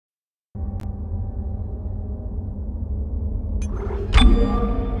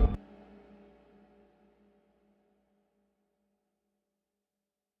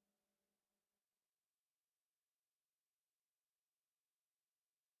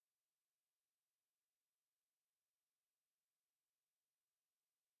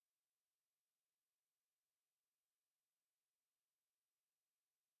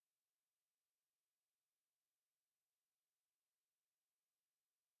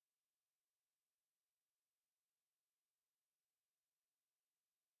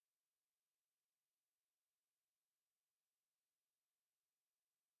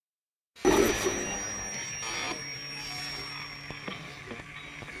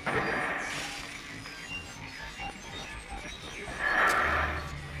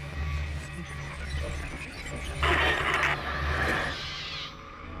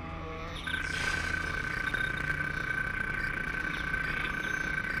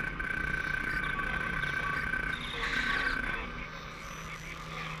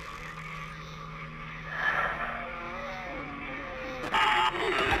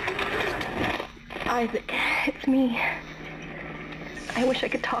Isaac, it's me. I wish I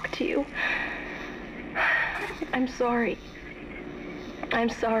could talk to you. I'm sorry. I'm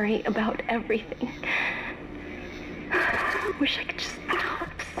sorry about everything. I wish I could just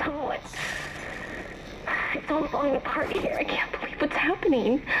talk to someone. It's all falling apart here. I can't believe what's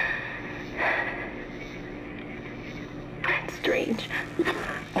happening. It's strange.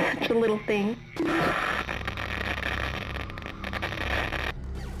 Such a little thing.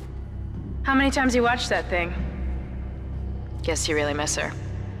 How many times you watched that thing? Guess you really miss her.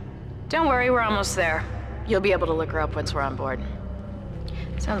 Don't worry, we're almost there. You'll be able to look her up once we're on board.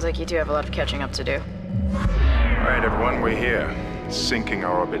 Sounds like you do have a lot of catching up to do. All right, everyone, we're here. Sinking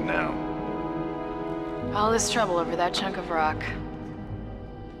our orbit now. All this trouble over that chunk of rock.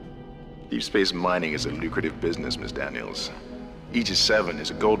 Deep space mining is a lucrative business, Miss Daniels. Aegis 7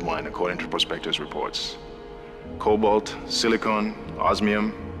 is a gold mine according to prospectors' reports. Cobalt, silicon,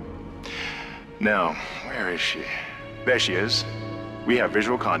 osmium. Now, where is she? There she is. We have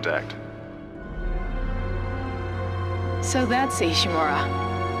visual contact. So that's Ishimura.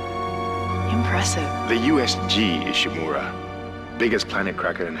 Impressive. The USG Ishimura. Biggest planet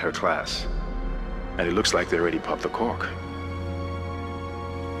cracker in her class. And it looks like they already popped the cork.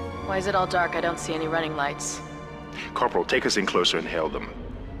 Why is it all dark? I don't see any running lights. Corporal, take us in closer and hail them.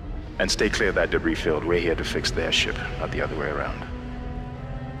 And stay clear of that debris field. We're here to fix their ship, not the other way around.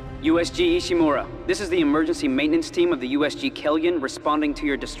 USG Ishimura, this is the emergency maintenance team of the USG Kellyan responding to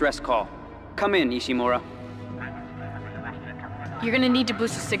your distress call. Come in, Ishimura. You're gonna need to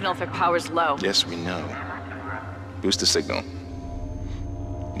boost the signal if their power's low. Yes, we know. Boost the signal.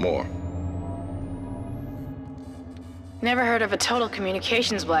 More. Never heard of a total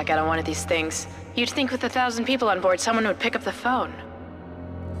communications blackout on one of these things. You'd think with 1,000 people on board, someone would pick up the phone.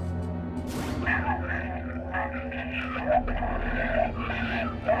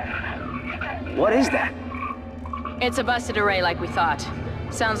 What is that? It's a busted array like we thought.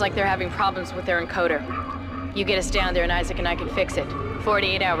 Sounds like they're having problems with their encoder. You get us down there and Isaac and I can fix it.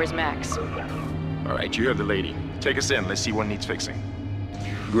 48 hours max. All right, you heard the lady. Take us in. Let's see what needs fixing.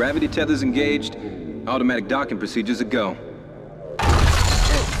 Gravity tethers engaged. Automatic docking procedures a go.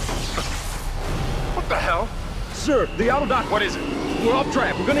 What the hell? Sir, the auto dock. What is it? We're off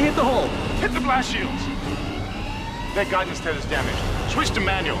track. We're gonna hit the hull. Hit the blast shields. Their guidance tether's damaged. Switch to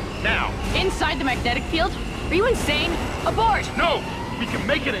manual, now. Inside the magnetic field? Are you insane? Abort! No! We can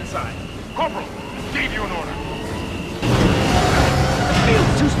make it inside. Corporal, gave you an order.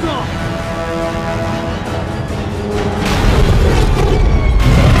 Field's too strong.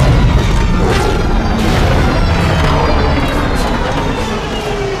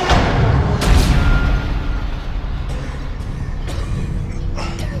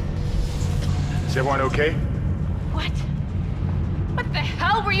 Is everyone okay? What? What the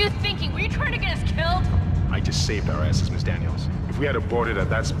hell were you thinking? Were you trying to get us killed? I just saved our asses, Miss Daniels. If we had aborted at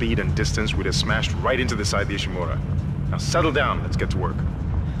that speed and distance, we'd have smashed right into the side of the Ishimura. Now settle down, let's get to work.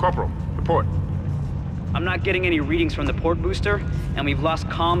 Corporal, report. I'm not getting any readings from the port booster, and we've lost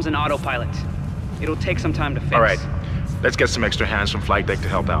comms and autopilot. It'll take some time to fix. All right, let's get some extra hands from flight deck to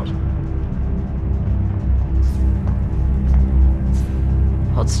help out.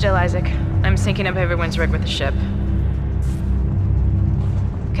 Hold still, Isaac. I'm syncing up everyone's rig with the ship.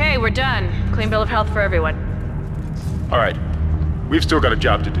 Okay, we're done. Clean bill of health for everyone. All right, we've still got a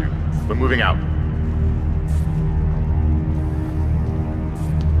job to do. We're moving out.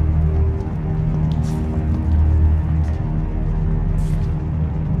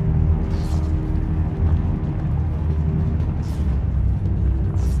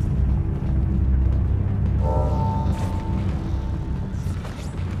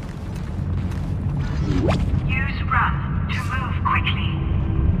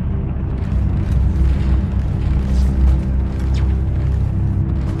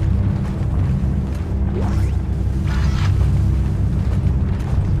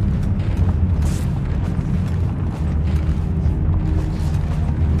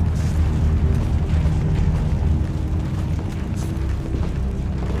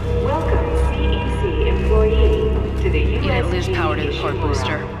 to the You didn't USG lose power to the port Ishimura.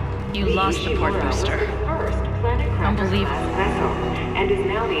 booster. You lost the port Ishimura was booster. the first Planet Unbelievable. Cracker-class vessel, and is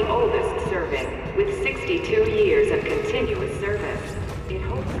now the oldest serving, with 62 years of continuous service. It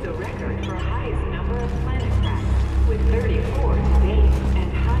holds the record for highest number of planet cracks, with 34 to date,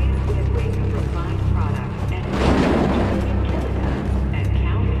 and highest dead weight of refined product, and 2 kilotons and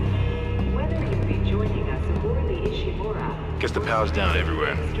counting. Whether you'll be joining us aboard the Ishimura, Guess the power's down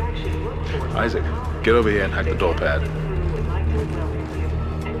everywhere. extraction workforce, Isaac, get over here and hack the door pad. crew would like to welcome you,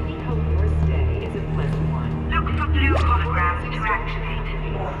 and we hope your stay is a pleasant one. Look for blue holograms to activate.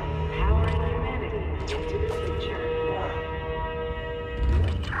 Powering humanity into the future.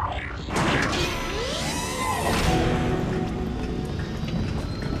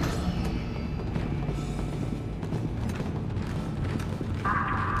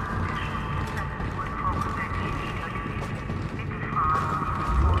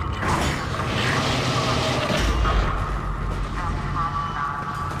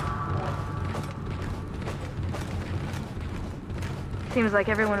 Seems like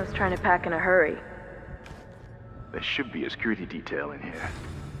everyone was trying to pack in a hurry. There should be a security detail in here.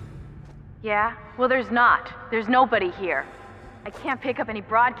 Yeah? Well, there's not. There's nobody here. I can't pick up any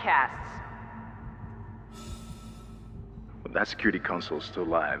broadcasts. Well, that security console's still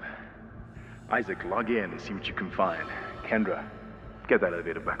live. Isaac, log in and see what you can find. Kendra, get that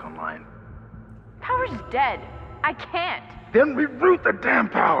elevator back online. Power's dead. I can't. Then reroute the damn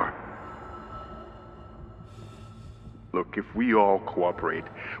power! Look, if we all cooperate,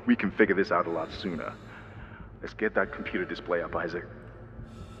 we can figure this out a lot sooner. Let's get that computer display up, Isaac.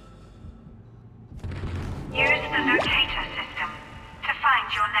 Use the locator system to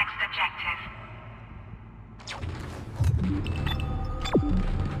find your next objective.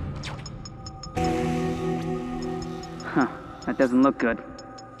 Huh. That doesn't look good.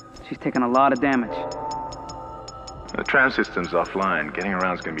 She's taken a lot of damage. The tram system's offline. Getting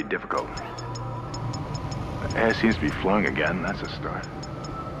around's gonna be difficult. The air seems to be flowing again. That's a start.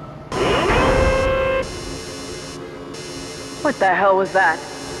 What the hell was that?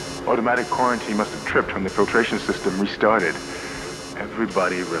 Automatic quarantine must have tripped when the filtration system restarted.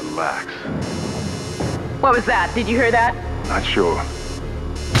 Everybody relax. What was that? Did you hear that? Not sure.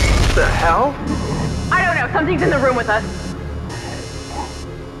 What the hell? I don't know. Something's in the room with us.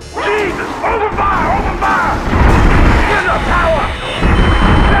 Jesus! Open fire! Open fire! Get the power!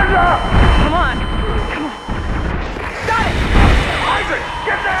 Get up! Come on. Come on. Got it! Isaac!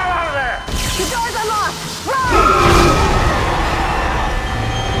 Get the hell out of there! The door's unlocked! Run!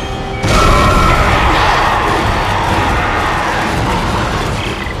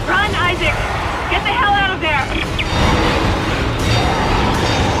 Run, Isaac! Get the hell out of there!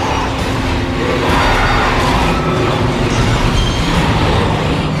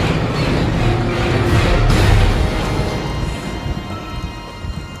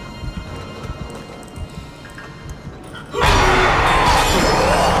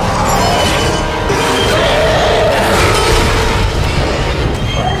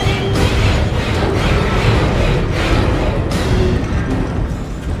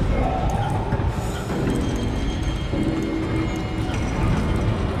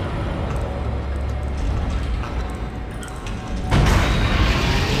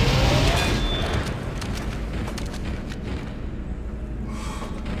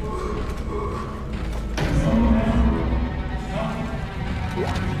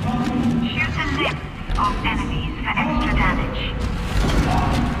 Shoot the limbs of enemies for extra damage.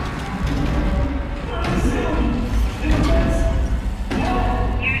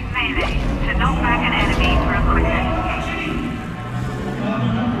 Use melee to knock back an enemy for a quicker escape.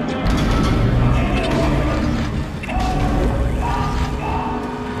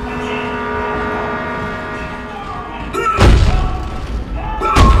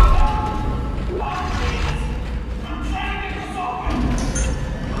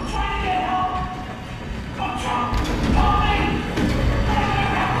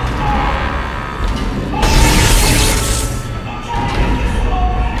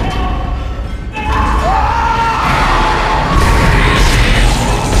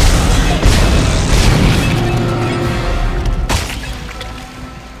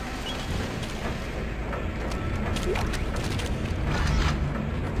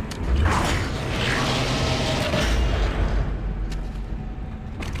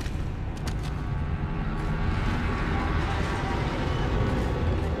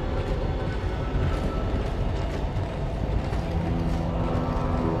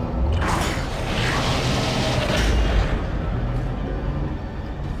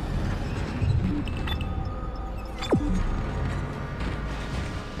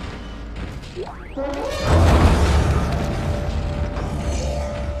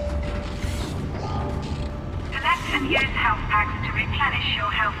 packs to replenish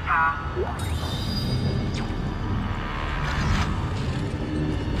your health bar.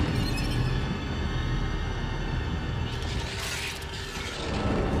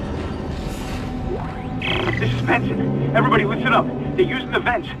 This is Benson. Everybody listen up. They're using the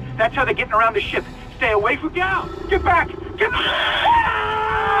vents. That's how they're getting around the ship. Stay away from down! Get back! Get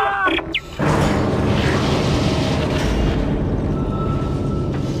back!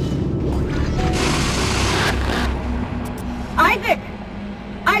 Isaac!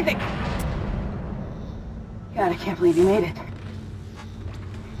 Isaac! God, I can't believe you made it.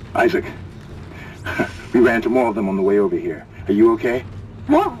 Isaac, we ran into more of them on the way over here. Are you okay?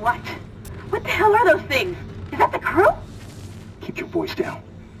 More what? What the hell are those things? Is that the crew? Keep your voice down.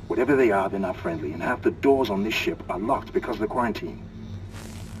 Whatever they are, they're not friendly, and half the doors on this ship are locked because of the quarantine.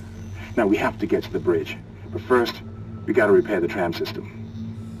 Now, we have to get to the bridge, but first, we gotta repair the tram system.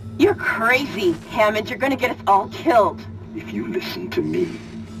 You're crazy, Hammond. You're gonna get us all killed. If you listen to me,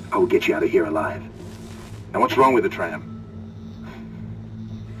 I will get you out of here alive. Now, what's wrong with the tram?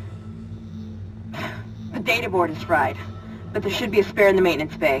 The data board is fried, but there should be a spare in the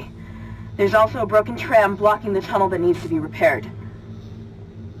maintenance bay. There's also a broken tram blocking the tunnel that needs to be repaired.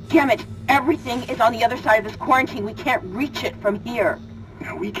 Damn it! Everything is on the other side of this quarantine. We can't reach it from here.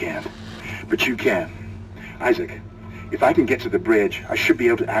 No, we can't. But you can. Isaac, if I can get to the bridge, I should be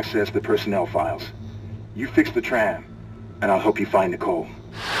able to access the personnel files. You fix the tram, and I'll help you find Nicole.